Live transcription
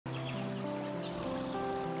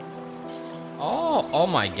Oh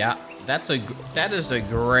my god. That is a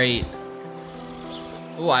great...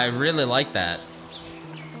 Ooh, I really like that.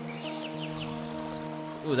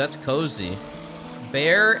 Ooh, that's cozy.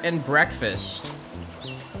 Bear and breakfast.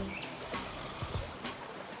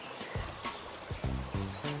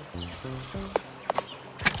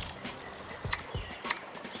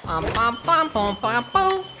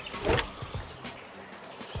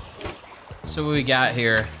 So what we got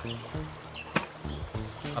here?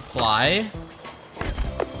 Apply.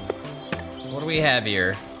 What do we have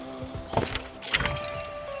here?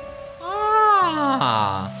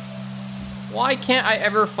 Ah! Why can't I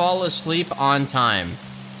ever fall asleep on time?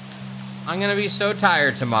 I'm gonna be so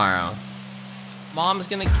tired tomorrow. Mom's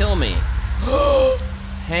gonna kill me.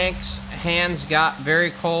 Hank's hands got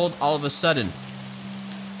very cold all of a sudden.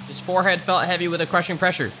 His forehead felt heavy with a crushing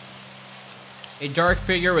pressure. A dark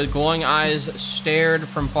figure with glowing eyes stared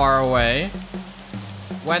from far away.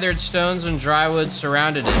 Weathered stones and dry wood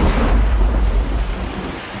surrounded it.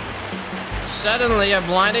 Suddenly, a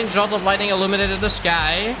blinding jolt of lightning illuminated the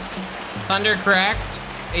sky. Thunder cracked.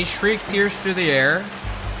 A shriek pierced through the air.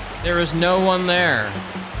 There was no one there.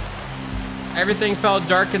 Everything felt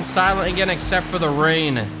dark and silent again except for the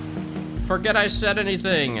rain. Forget I said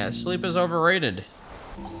anything. Sleep is overrated.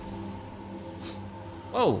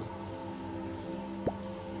 Whoa.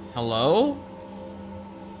 Hello?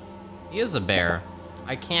 He is a bear.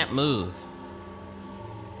 I can't move.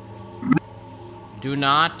 Do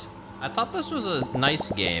not. I thought this was a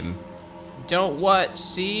nice game. Don't what?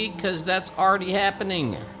 See? Because that's already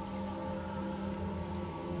happening.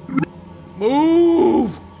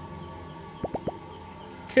 Move!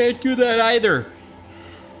 Can't do that either.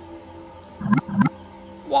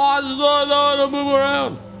 Why's not to move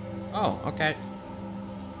around? Oh, okay.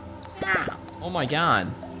 Oh my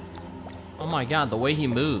god. Oh my god, the way he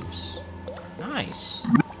moves. Nice.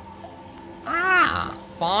 Ah!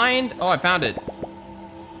 Find? Oh, I found it.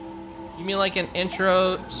 You mean like an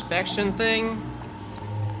introspection thing?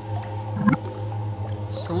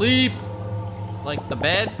 Sleep. Like the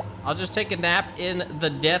bed? I'll just take a nap in the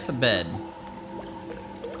deathbed.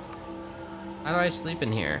 How do I sleep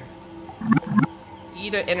in here?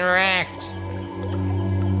 E to interact.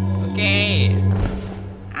 Okay.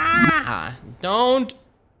 Ah! Don't.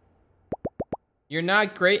 You're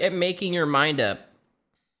not great at making your mind up.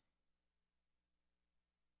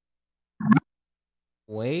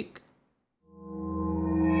 Wake.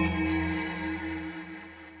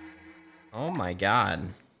 Oh my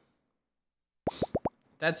god.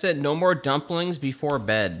 That's it. No more dumplings before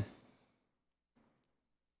bed.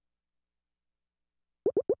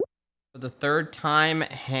 For the third time,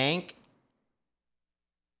 Hank.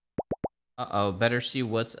 Uh-oh, better see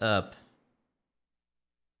what's up.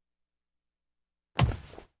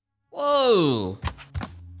 Whoa!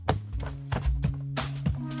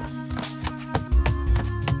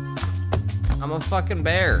 I'm a fucking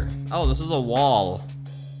bear. Oh, this is a wall.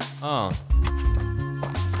 Oh.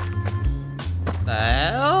 What the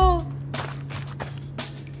hell?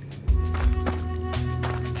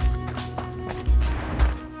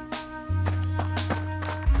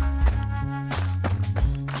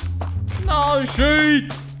 No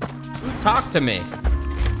shit! Who talked to me?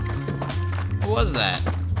 Who was that?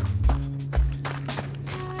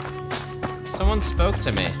 Someone spoke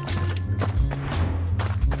to me.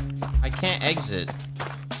 I can't exit.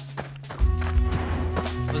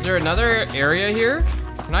 Was there another area here?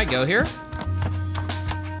 Can I go here?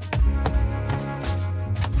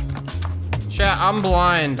 Chat, I'm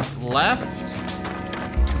blind. Left?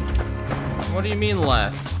 What do you mean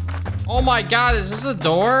left? Oh my god, is this a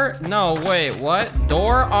door? No, wait, what?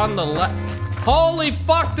 Door on the left? Holy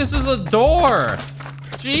fuck, this is a door!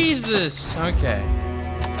 Jesus, okay.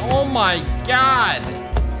 Oh my god!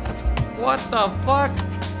 What the fuck?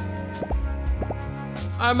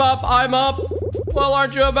 I'm up, I'm up! Well,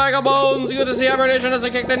 aren't you a bag of bones? Good to see hibernation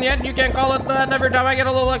hasn't kicked in yet. You can't call it that. Every time I get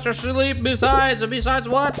a little extra sleep. Besides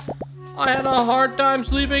what? I had a hard time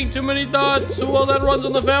sleeping. Too many thoughts. Well, that runs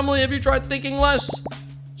in the family. Have you tried thinking less?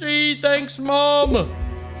 Gee, thanks, Mom.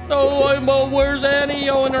 Oh, where's Annie?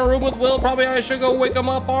 Oh, in her room with Will. Probably I should go wake him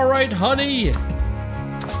up. All right, honey.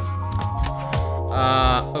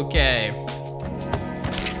 Okay.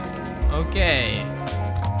 Okay.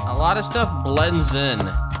 A lot of stuff blends in.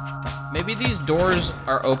 Maybe these doors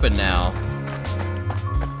are open now.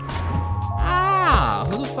 Ah,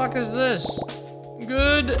 who the fuck is this?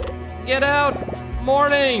 Good, get out,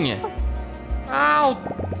 morning. Ow,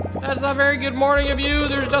 that's not very good morning of you.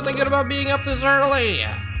 There's nothing good about being up this early.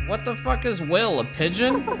 What the fuck is Will, a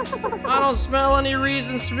pigeon? I don't smell any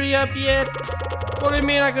reasons to be up yet. What do you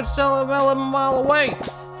mean I could smell him a mile away?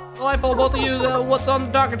 Delightful, both of you. What's on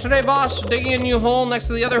the docket today, boss? Digging a new hole next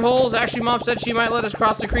to the other holes. Actually, Mom said she might let us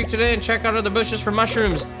cross the creek today and check under the bushes for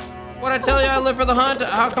mushrooms. What I tell you, I live for the hunt.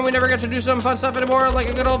 How come we never get to do some fun stuff anymore? Like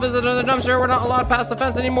a good old visit to the dumpster. We're not allowed past the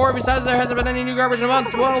fence anymore. Besides, there hasn't been any new garbage in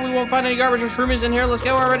months. Well, we won't find any garbage or shroomies in here. Let's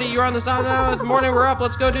go already. You're on the side now. It's morning. We're up.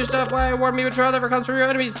 Let's go do stuff. Why warn me betrayal never comes from your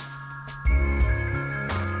enemies.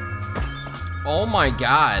 Oh my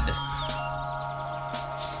God.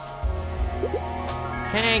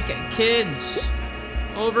 Hank, kids,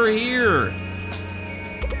 over here.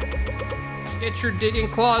 Get your digging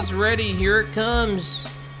claws ready. Here it comes.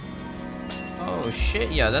 Oh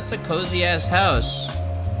shit, yeah, that's a cozy ass house.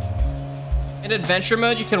 In adventure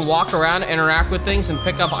mode, you can walk around, interact with things, and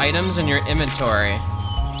pick up items in your inventory.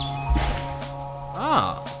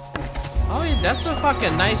 Oh. Oh, yeah, that's a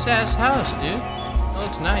fucking nice ass house, dude. That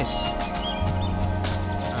looks nice.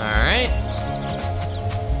 Alright.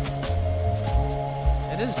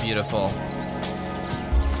 It is beautiful.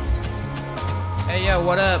 Hey, yo,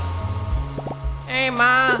 what up? Hey,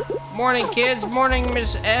 Ma. Morning, kids. Morning,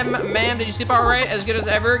 Miss M. Ma'am, did you sleep all right? As good as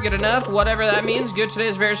ever? Good enough? Whatever that means. Good. Today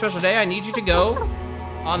is a very special day. I need you to go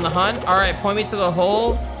on the hunt. All right, point me to the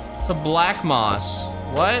hole to Black Moss.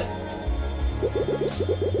 What?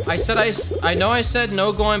 I know I said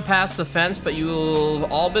no going past the fence, but you've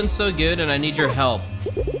all been so good, and I need your help.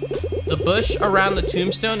 The bush around the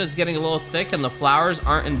tombstone is getting a little thick, and the flowers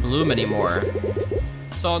aren't in bloom anymore.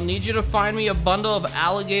 So I'll need you to find me a bundle of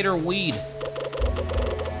alligator weed.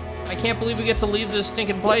 I can't believe we get to leave this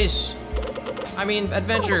stinking place. I mean,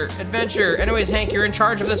 adventure. Anyways, Hank, you're in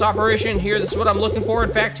charge of this operation. Here, this is what I'm looking for.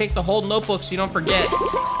 In fact, take the whole notebook so you don't forget.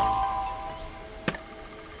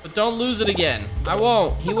 But don't lose it again. I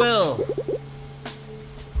won't. He will.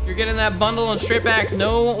 You're getting that bundle and straight back.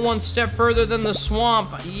 No one step further than the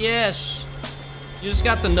swamp. Yes. You just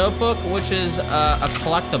got the notebook, which is a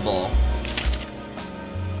collectible.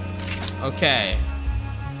 Okay.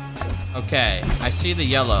 Okay, I see the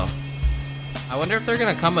yellow. I wonder if they're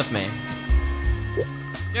gonna come with me.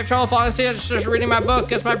 You have trouble falling asleep just reading my book.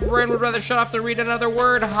 Guess my brain would rather shut off than read another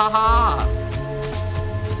word. Haha.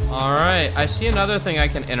 All right, I see another thing I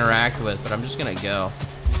can interact with, but I'm just gonna go.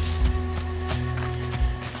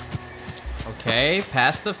 Okay,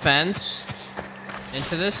 past the fence,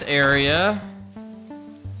 into this area.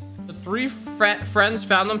 The three friends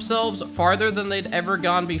found themselves farther than they'd ever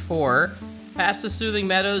gone before. Past the soothing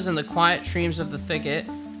meadows and the quiet streams of the thicket.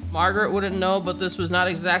 Margaret wouldn't know, but this was not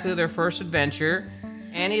exactly their first adventure.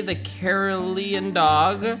 Annie the Carolean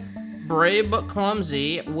dog, brave but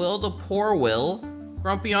clumsy. Will the poor Will,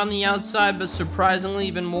 grumpy on the outside but surprisingly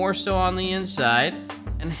even more so on the inside.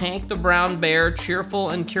 And Hank the brown bear, cheerful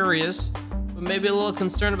and curious, but maybe a little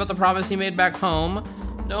concerned about the promise he made back home.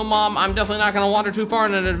 No, Mom, I'm definitely not gonna wander too far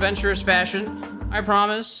in an adventurous fashion. I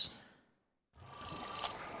promise.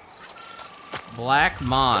 Black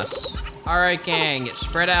moss. All right, gang,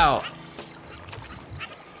 spread out.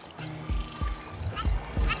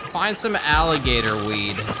 Find some alligator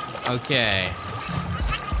weed. Okay.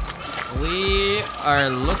 We are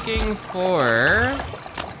looking for...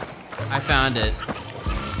 I found it.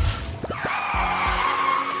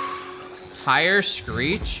 Tire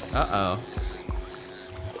screech? Uh-oh.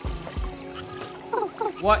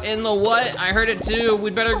 What in the what? I heard it too.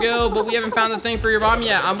 We'd better go, but we haven't found the thing for your mom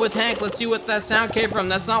yet. I'm with Hank. Let's see what that sound came from.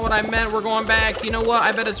 That's not what I meant. We're going back. You know what?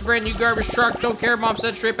 I bet it's a brand new garbage truck. Don't care. Mom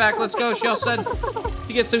said straight back. Let's go. She also said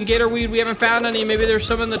to get some gator weed. We haven't found any. Maybe there's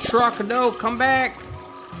some in the truck. No, come back.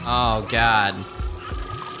 Oh, God.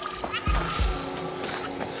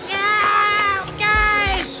 No,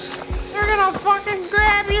 guys. They're gonna fucking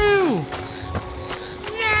grab you.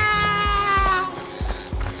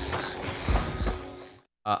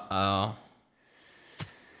 Uh-oh.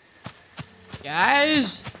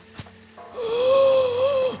 Guys?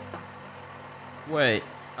 Wait.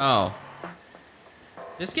 Oh.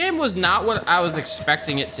 This game was not what I was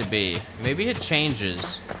expecting it to be. Maybe it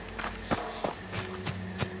changes.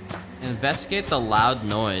 Investigate the loud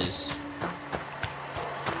noise.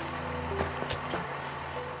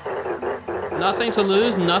 Nothing to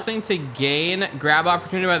lose, nothing to gain. Grab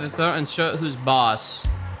opportunity by the throat and show who's boss.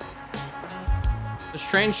 The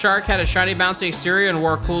strange shark had a shiny, bouncy exterior and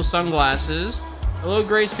wore cool sunglasses. A little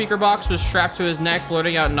gray speaker box was strapped to his neck,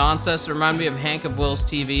 blurting out nonsense that reminded me of Hank of Will's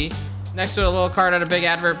TV. Next to it, a little card had a big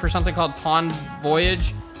advert for something called Pond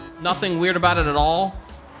Voyage. Nothing weird about it at all.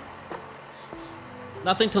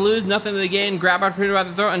 Nothing to lose, nothing to gain. Grab opportunity by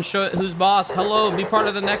the throat and show it who's boss. Hello, be part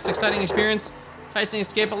of the next exciting experience. Enticing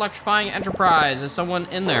escape, electrifying enterprise. Is someone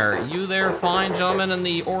in there? You there, fine gentleman in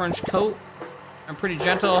the orange coat? I'm pretty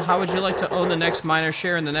gentle. How would you like to own the next minor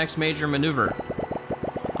share in the next major maneuver?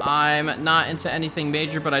 I'm not into anything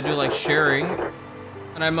major, but I do like sharing.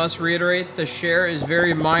 And I must reiterate, the share is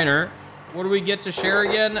very minor. What do we get to share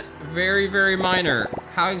again? Very, very minor.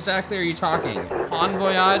 How exactly are you talking? Bon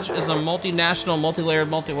Voyage is a multinational, multi-layered,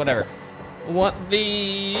 whatever. What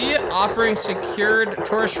the offering secured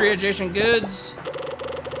touristry adjacent goods.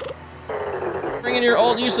 Bring in your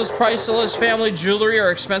old, useless, priceless family jewelry or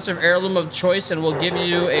expensive heirloom of choice, and we'll give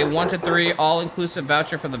you a 1 to 3 all-inclusive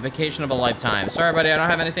voucher for the vacation of a lifetime. Sorry, buddy, I don't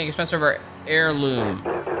have anything expensive or heirloom.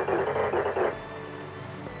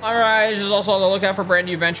 All right, this is also on the lookout for brand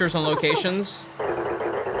new ventures and locations.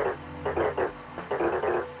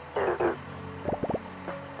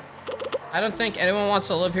 I don't think anyone wants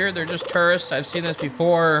to live here. They're just tourists. I've seen this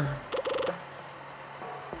before.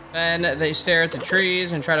 Then they stare at the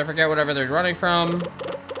trees and try to forget whatever they're running from.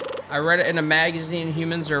 I read it in a magazine,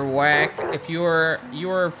 humans are whack. If you are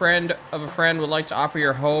a friend of a friend would like to offer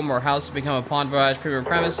your home or house to become a Bon Voyage premium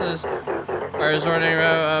premises. By resorting,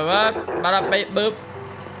 boop.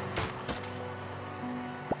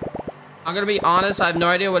 I'm gonna be honest, I have no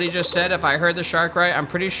idea what he just said. If I heard the shark right, I'm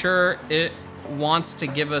pretty sure it wants to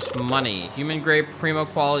give us money. Human grade, primo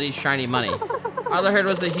quality, shiny money. All I heard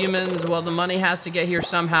was the humans, well, the money has to get here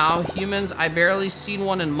somehow. Humans, I barely seen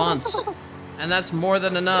one in months. And that's more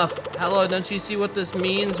than enough. Hello, don't you see what this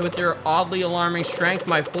means with your oddly alarming strength,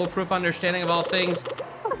 my foolproof understanding of all things?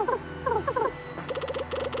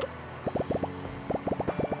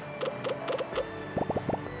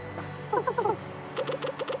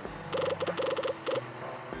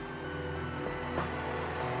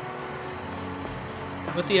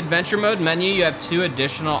 With the adventure mode menu, you have 2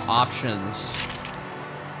 additional options.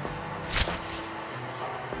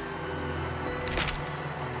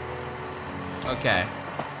 Okay.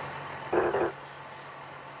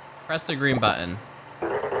 Press the green button.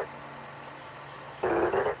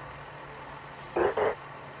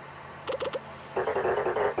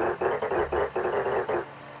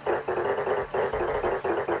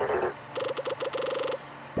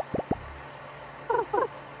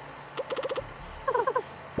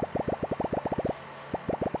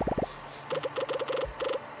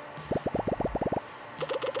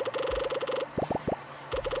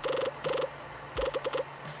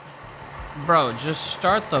 Bro, just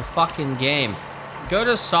start the fucking game. Go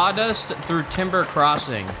to Sawdust through Timber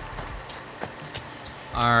Crossing.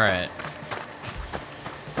 Alright.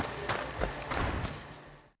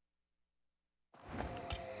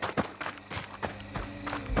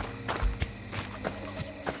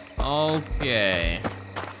 Okay.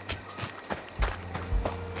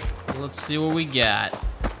 Let's see what we got.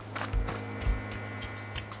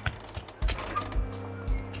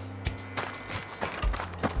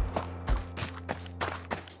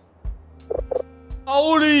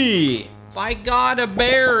 Holy! By God, a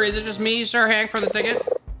bear! Is it just me, Sir Hank, for the ticket?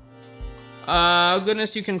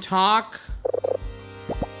 Goodness, you can talk.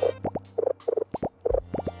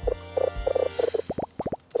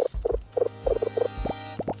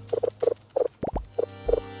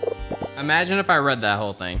 Imagine if I read that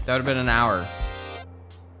whole thing. That would have been an hour.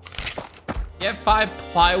 Get 5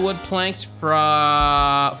 plywood planks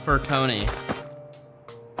for Tony.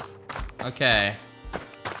 Okay.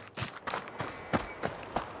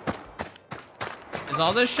 Is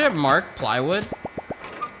all this shit marked plywood?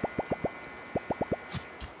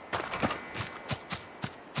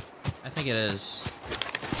 I think it is.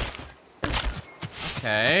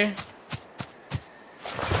 Okay.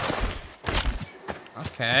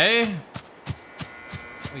 Okay.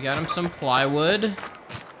 We got him some plywood.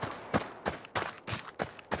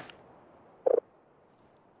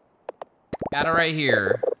 Got it right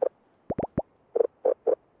here.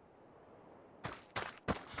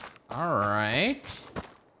 All right.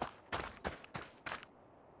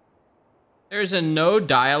 There's a no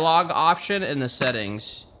dialogue option in the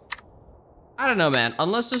settings. I don't know, man.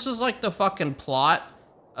 Unless this is like the fucking plot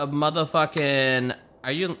of motherfucking...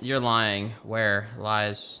 You're lying. Where?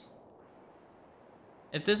 Lies.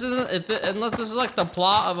 If this isn't... unless this is like the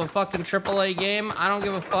plot of a fucking AAA game, I don't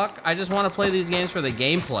give a fuck. I just want to play these games for the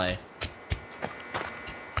gameplay.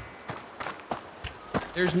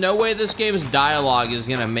 There's no way this game's dialogue is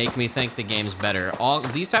gonna make me think the game's better. All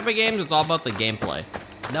these type of games, it's all about the gameplay.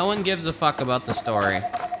 No one gives a fuck about the story.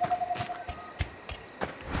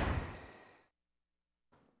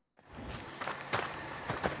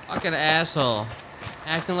 Fucking asshole.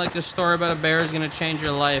 Acting like the story about a bear is gonna change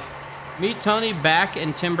your life. Meet Tony back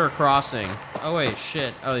in Timber Crossing. Oh wait,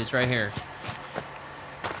 shit. Oh, he's right here.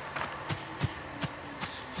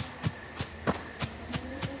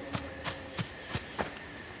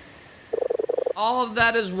 All of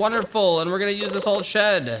that is wonderful, and we're gonna use this old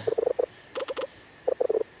shed.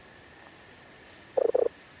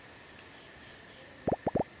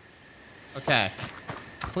 Okay.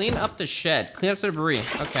 Clean up the shed. Clean up the debris.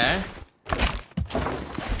 Okay.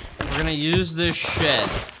 We're gonna use this shed.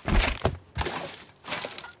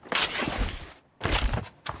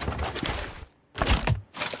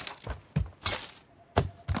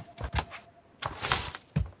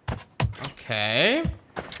 Okay.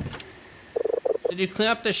 Did you clean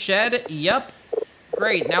up the shed? Yup.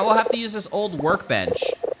 Great. Now we'll have to use this old workbench.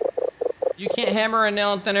 You can't hammer a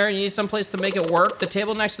nail in thin air. You need someplace to make it work. The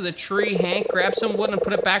table next to the tree. Hank, grab some wood and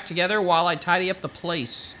put it back together while I tidy up the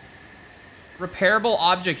place. Repairable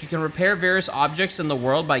object. You can repair various objects in the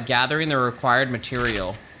world by gathering the required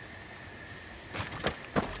material.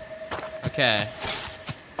 Okay.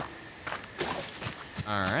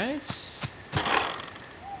 All right.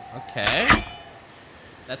 Okay.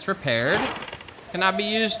 That's repaired. Cannot be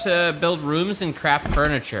used to build rooms and craft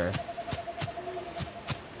furniture.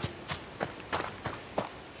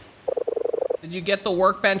 Did you get the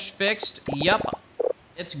workbench fixed? Yup.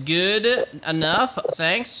 It's good enough.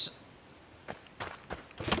 Thanks.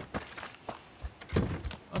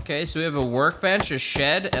 Okay, so we have a workbench, a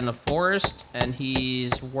shed, and a forest, and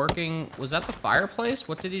he's working... Was that the fireplace?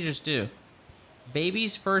 What did he just do?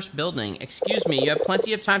 Baby's first building. Excuse me, you have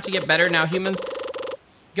plenty of time to get better. Now humans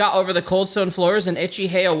got over the cold stone floors and itchy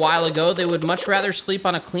hay a while ago. They would much rather sleep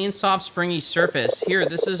on a clean, soft, springy surface. Here,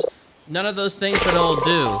 this is none of those things, but it'll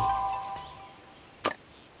do.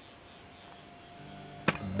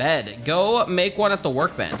 Bed. Go make one at the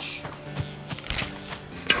workbench.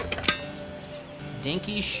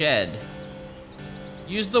 Dinky shed.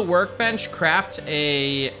 Use the workbench, craft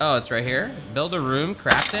a... Oh, it's right here. Build a room,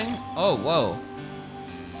 crafting. Oh, whoa.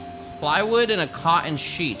 Plywood and a cotton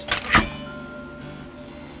sheet.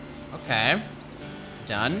 Okay.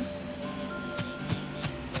 Done.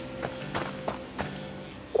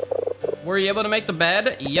 Were you able to make the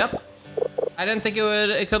bed? Yep. I didn't think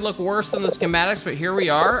it could look worse than the schematics, but here we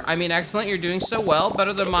are. I mean, excellent. You're doing so well.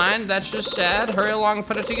 Better than mine. That's just sad. Hurry along and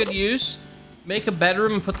put it to good use. Make a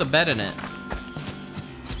bedroom and put the bed in it.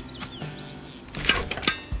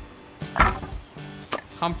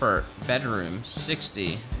 Comfort. Bedroom.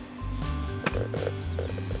 60.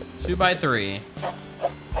 2x3.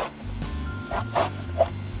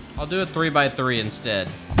 I'll do a 3x3 instead.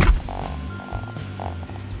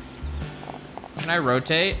 Can I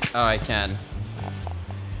rotate? Oh, I can.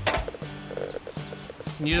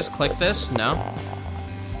 Can you just click this? No.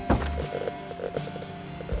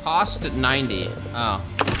 Cost at 90. Oh.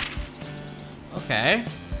 Okay.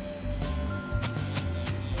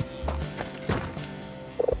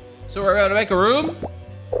 So we're about to make a room?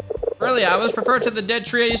 Earlier, I was referred to the dead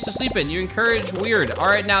tree I used to sleep in. You encourage weird. All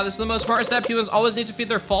right, now this is the most smart step. Humans always need to feed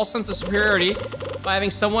their false sense of superiority by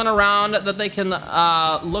having someone around that they can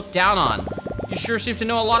look down on. You sure seem to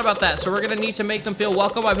know a lot about that, so we're gonna need to make them feel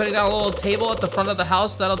welcome by putting down a little table at the front of the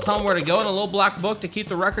house that'll tell them where to go, and a little black book to keep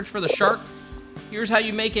the records for the shark. Here's how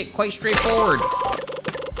you make it quite straightforward.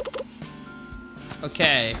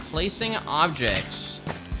 Okay, placing objects.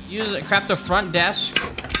 Craft a front desk.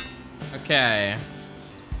 Okay.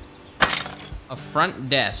 A front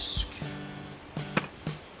desk.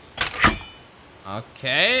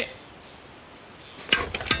 Okay.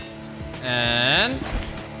 And...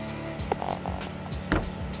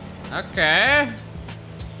 Okay.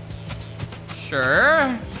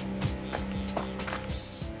 Sure.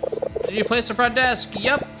 Did you place the front desk?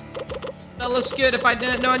 Yep. That looks good. If I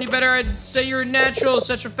didn't know any better, I'd say you're natural.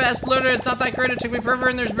 Such a fast learner. It's not that great. It took me forever,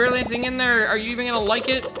 and there's barely anything in there. Are you even gonna like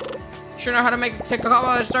it? Sure know how to make a tick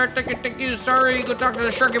a start. Thank you. Sorry. Go talk to the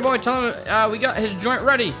Sharky boy. Tell him we got his joint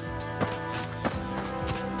ready.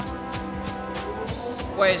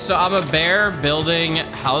 Wait, so I'm a bear building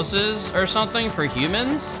houses or something for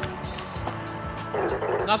humans?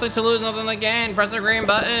 Nothing to lose, nothing to gain. Press the green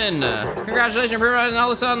button. Congratulations, everybody, all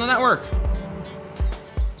this on the network.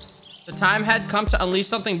 The time had come to unleash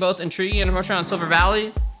something both intriguing and emotional on Silver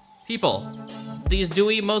Valley. People. These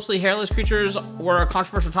dewy, mostly hairless creatures were a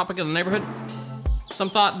controversial topic in the neighborhood. Some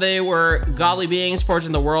thought they were godly beings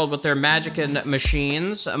forging the world with their magic and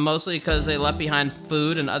machines, mostly because they left behind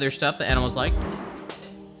food and other stuff that animals liked.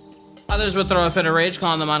 Others would throw a fit of rage,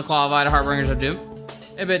 calling them unqualified harbingers of doom.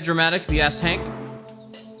 A bit dramatic if you asked Hank.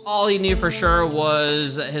 All he knew for sure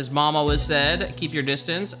was his mom always said, keep your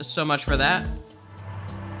distance. So much for that.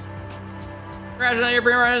 Congratulations, you're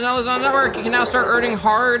bringing right now on the network. You can now start earning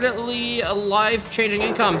hardly a life-changing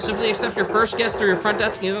income. Simply accept your first guest through your front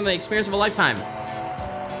desk and give them the experience of a lifetime.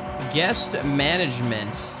 Guest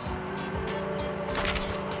management.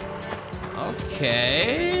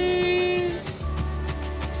 Okay.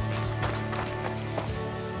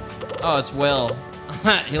 Oh, it's Will.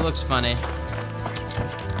 He looks funny.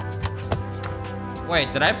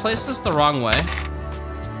 Wait, did I place this the wrong way?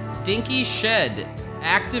 Dinky Shed.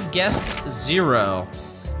 Active guests 0.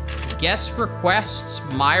 Guest requests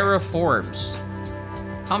Myra Forbes.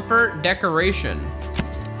 Comfort decoration.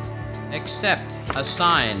 Accept.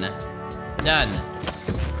 Assign. Done.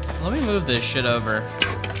 Let me move this shit over.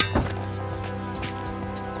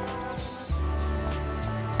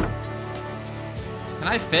 Can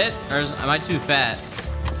I fit? Or am I too fat?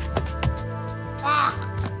 Fuck!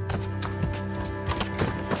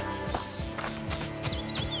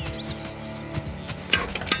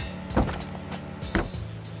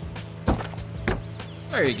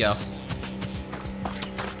 There you go.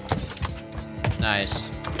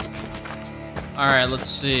 Nice. Alright, let's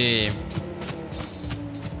see.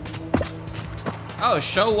 Oh,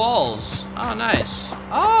 show walls. Oh, nice.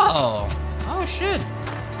 Oh! Oh, shit.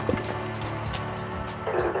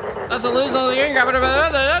 Not to lose all the game.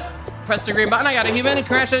 Press the green button. I got a human.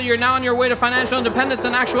 Congratulations, you're now on your way to financial independence.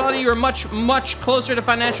 In actuality, you're much closer to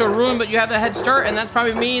financial ruin, but you have a head start, and that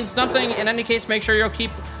probably means something. In any case, make sure you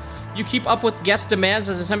keep up with guest demands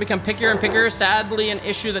as it's become pickier and pickier. Sadly, an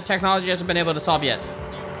issue that technology hasn't been able to solve yet.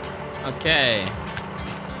 Okay.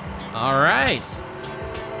 All right.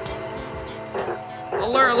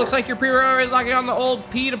 Alert, looks like your pre-order is knocking on the old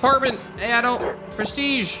P department. Hey, I don't...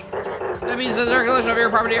 Prestige. That means that the regulations of your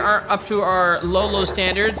property are up to our low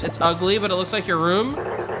standards. It's ugly, but it looks like your room.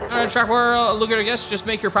 To attract more lucrative guests, just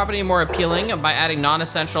make your property more appealing by adding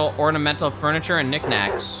non-essential ornamental furniture and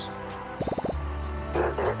knickknacks.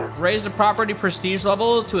 Raise the property prestige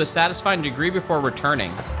level to a satisfying degree before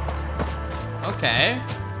returning. Okay.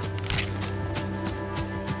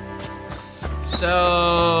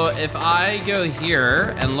 So if I go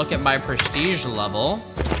here and look at my prestige level,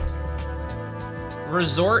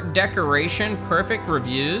 resort decoration, perfect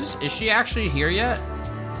reviews. Is she actually here yet?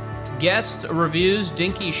 Guest reviews,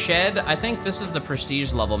 Dinky Shed. I think this is the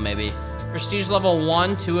prestige level maybe. Prestige level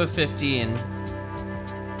 1, 2 of 15.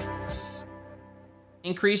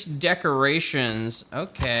 Increased decorations,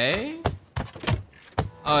 okay.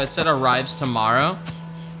 Oh, it said arrives tomorrow.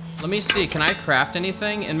 Let me see, can I craft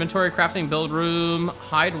anything? Inventory, crafting, build room,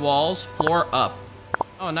 hide walls, floor up.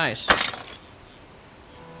 Oh, nice.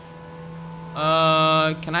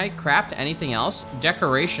 Can I craft anything else?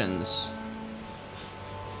 Decorations.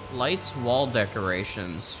 Lights, wall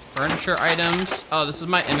decorations. Furniture items. Oh, this is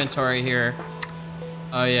my inventory here.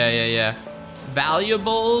 Oh, yeah.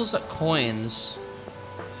 Valuables, coins.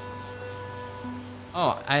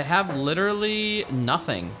 Oh, I have literally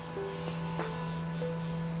nothing.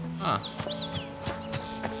 Huh.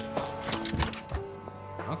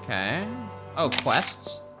 Okay. Oh,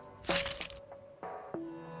 quests.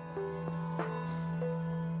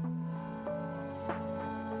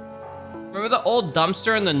 Remember the old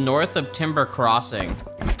dumpster in the north of Timber Crossing?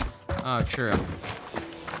 Oh, true.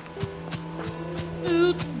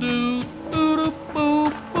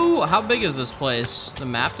 How big is this place? The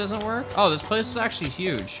map doesn't work? Oh, this place is actually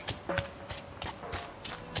huge.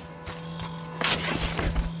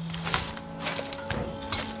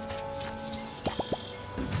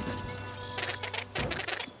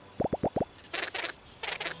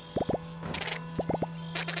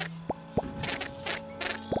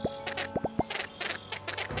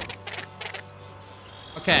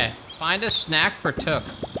 Okay, find a snack for Took.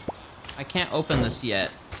 I can't open this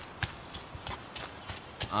yet.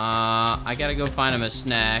 I gotta go find him a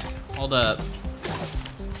snack. Hold up.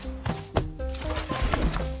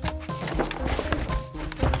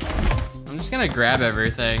 I'm just gonna grab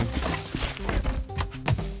everything.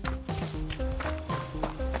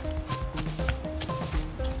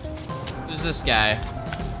 Who's this guy?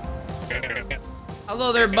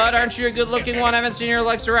 Hello there, bud. Aren't you a good-looking one? I haven't seen your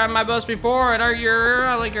legs around my bus before. And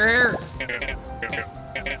I like your hair.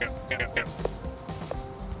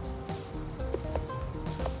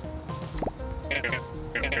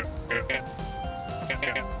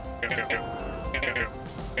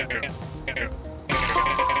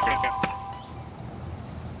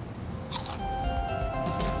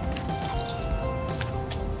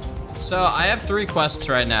 So I have 3 quests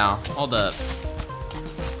right now. Hold up.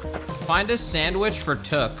 Find a sandwich for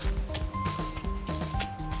Took.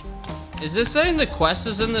 Is this saying the quest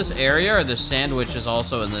is in this area or the sandwich is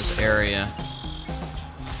also in this area?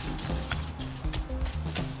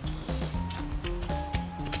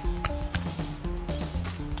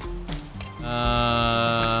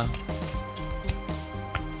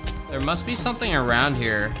 There must be something around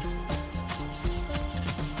here.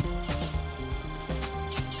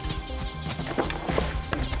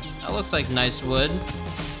 That looks like nice wood.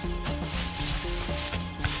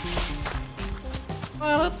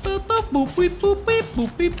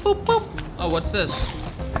 Oh, what's this?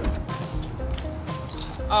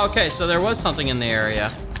 Oh, okay, so there was something in the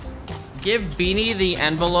area. Give Beanie the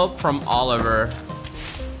envelope from Oliver.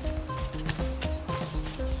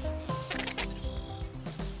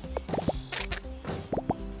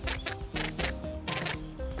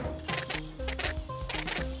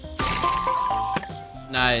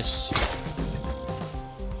 Nice.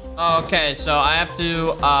 Oh, okay, so I have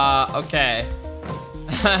to, okay.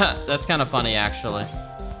 That's kind of funny, actually.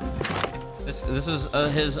 This is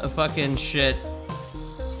his fucking shit.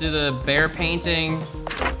 Let's do the bear painting.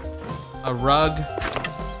 A rug.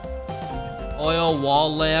 Oil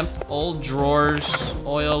wall lamp. Old drawers.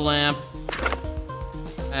 Oil lamp.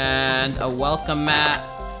 And a welcome mat.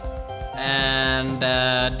 And,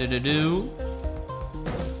 a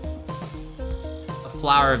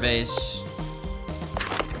flower vase.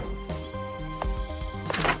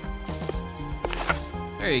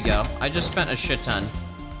 There you go. I just spent a shit ton.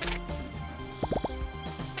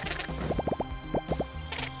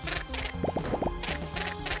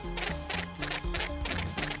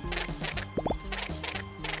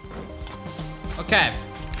 Okay.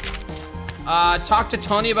 Talk to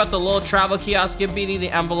Tony about the little travel kiosk. Give Beanie the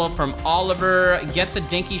envelope from Oliver. Get the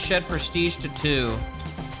Dinky Shed Prestige to 2.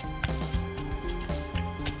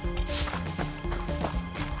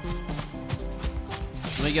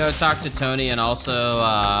 Let me go talk to Tony and also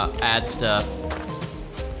add stuff.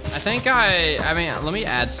 I think I mean, let me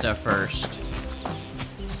add stuff first.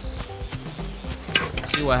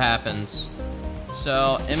 See what happens.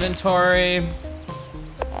 So, inventory.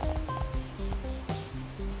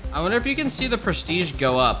 I wonder if you can see the prestige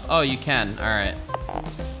go up. Oh, you can. All right.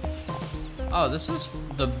 Oh, this is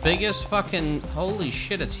the biggest fucking... Holy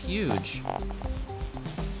shit, it's huge.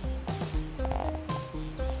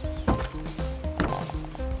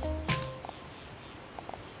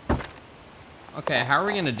 Okay, how are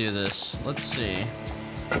we gonna do this? Let's see.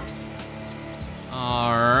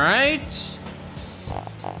 All right.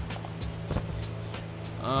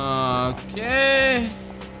 Okay.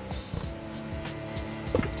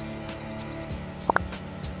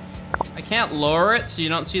 I can't lower it so you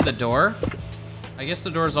don't see the door. I guess the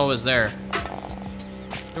door's always there.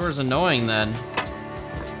 Door's annoying then.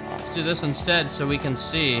 Let's do this instead so we can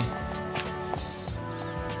see.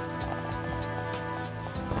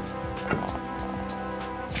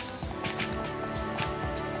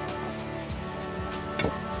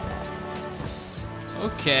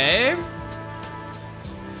 Okay.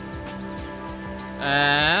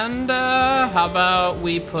 And how about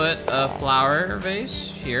we put a flower vase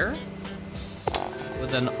here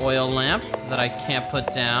with an oil lamp that I can't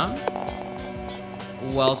put down.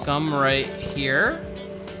 Welcome right here.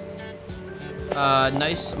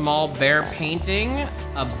 Nice small bear painting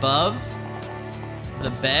above the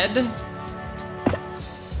bed.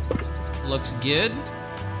 Looks good.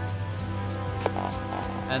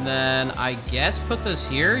 And then I guess put this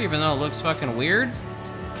here, even though it looks fucking weird.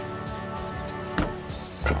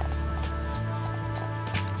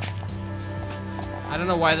 I don't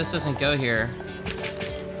know why this doesn't go here.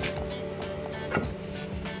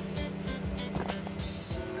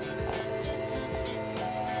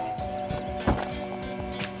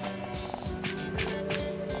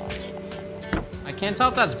 I can't tell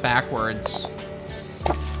if that's backwards.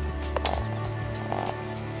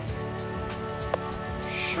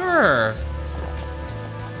 Sure.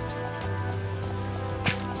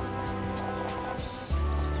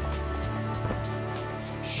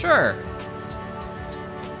 Sure.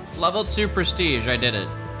 Level 2 prestige, I did it.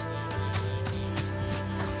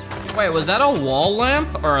 Wait, was that a wall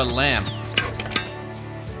lamp or a lamp?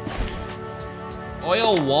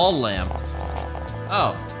 Oil wall lamp.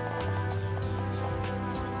 Oh.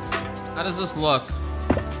 How does this look?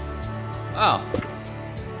 Oh.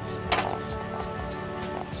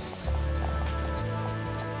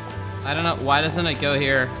 I don't know, why doesn't it go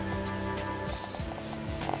here?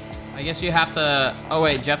 I guess you have to, oh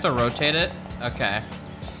wait, do you have to rotate it? Okay.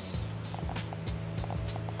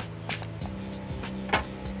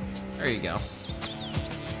 There you go.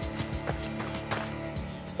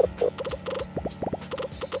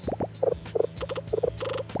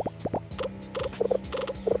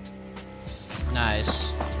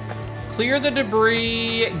 Nice. Clear the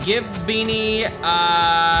debris, give Beanie,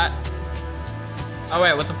 oh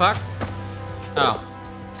wait, what the fuck? Oh.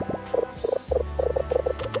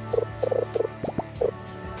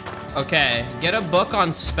 Okay, get a book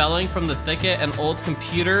on spelling from the thicket, an old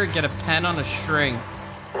computer, get a pen on a string.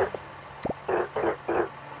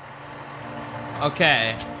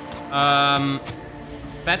 Okay.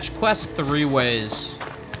 Fetch quest 3 ways.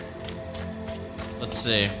 Let's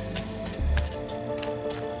see.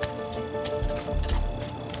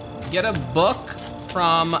 Get a book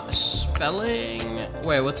from spelling.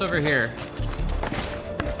 Wait, what's over here?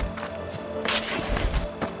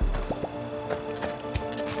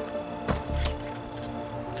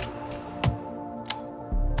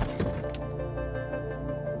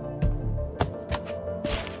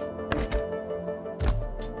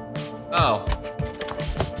 Oh.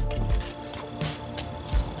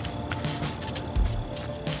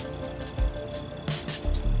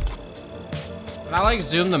 Can I like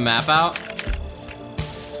zoom the map out?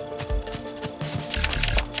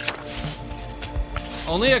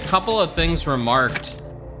 Only a couple of things were marked.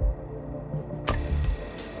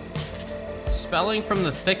 Spelling from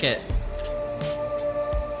the thicket.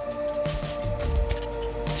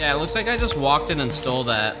 Yeah, it looks like I just walked in and stole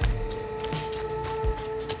that.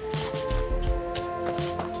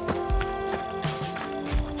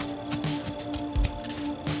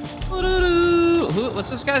 What's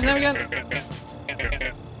this guy's name again?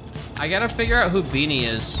 I gotta figure out who Beanie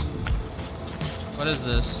is. What is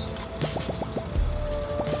this?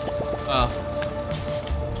 Oh.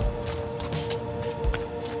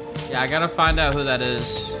 Yeah, I gotta find out who that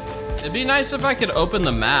is. It'd be nice if I could open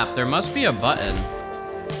the map. There must be a button.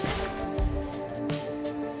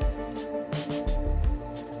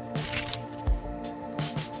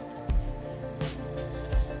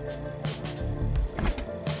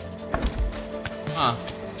 Huh.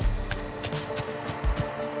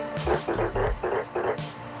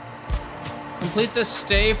 Complete the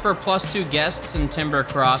stay for +2 guests in Timber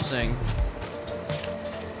Crossing.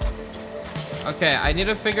 Okay, I need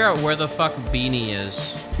to figure out where the fuck Beanie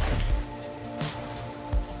is.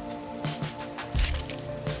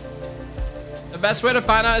 The best way to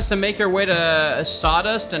find out is to make your way to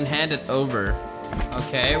Sawdust and hand it over.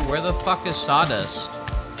 Okay, where the fuck is Sawdust?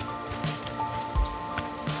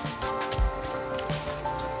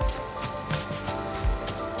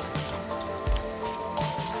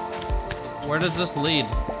 Where does this lead?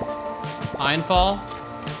 Pinefall?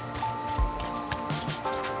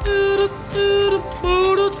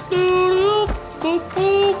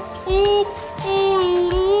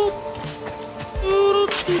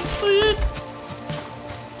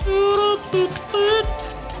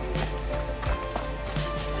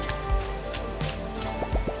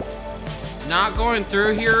 Not going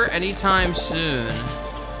through here anytime soon.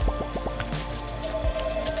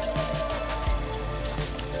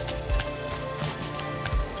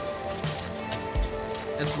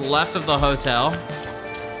 It's left of the hotel.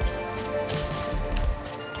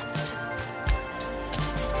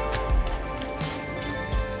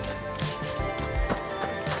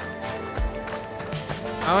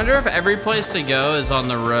 I wonder if every place to go is on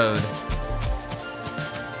the road.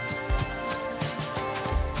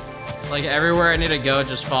 Like everywhere I need to go,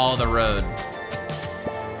 just follow the road.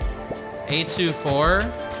 824?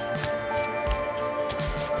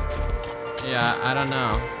 Yeah, I don't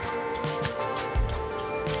know.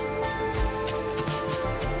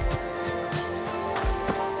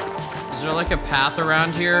 Is there like a path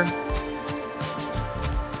around here?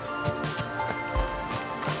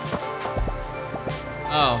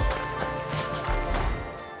 Oh.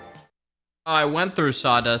 Oh, I went through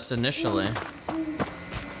Sawdust initially.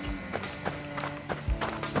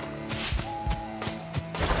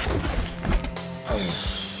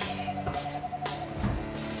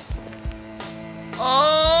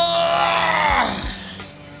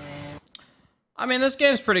 I mean, this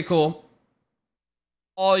game's pretty cool.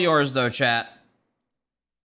 All yours though, chat.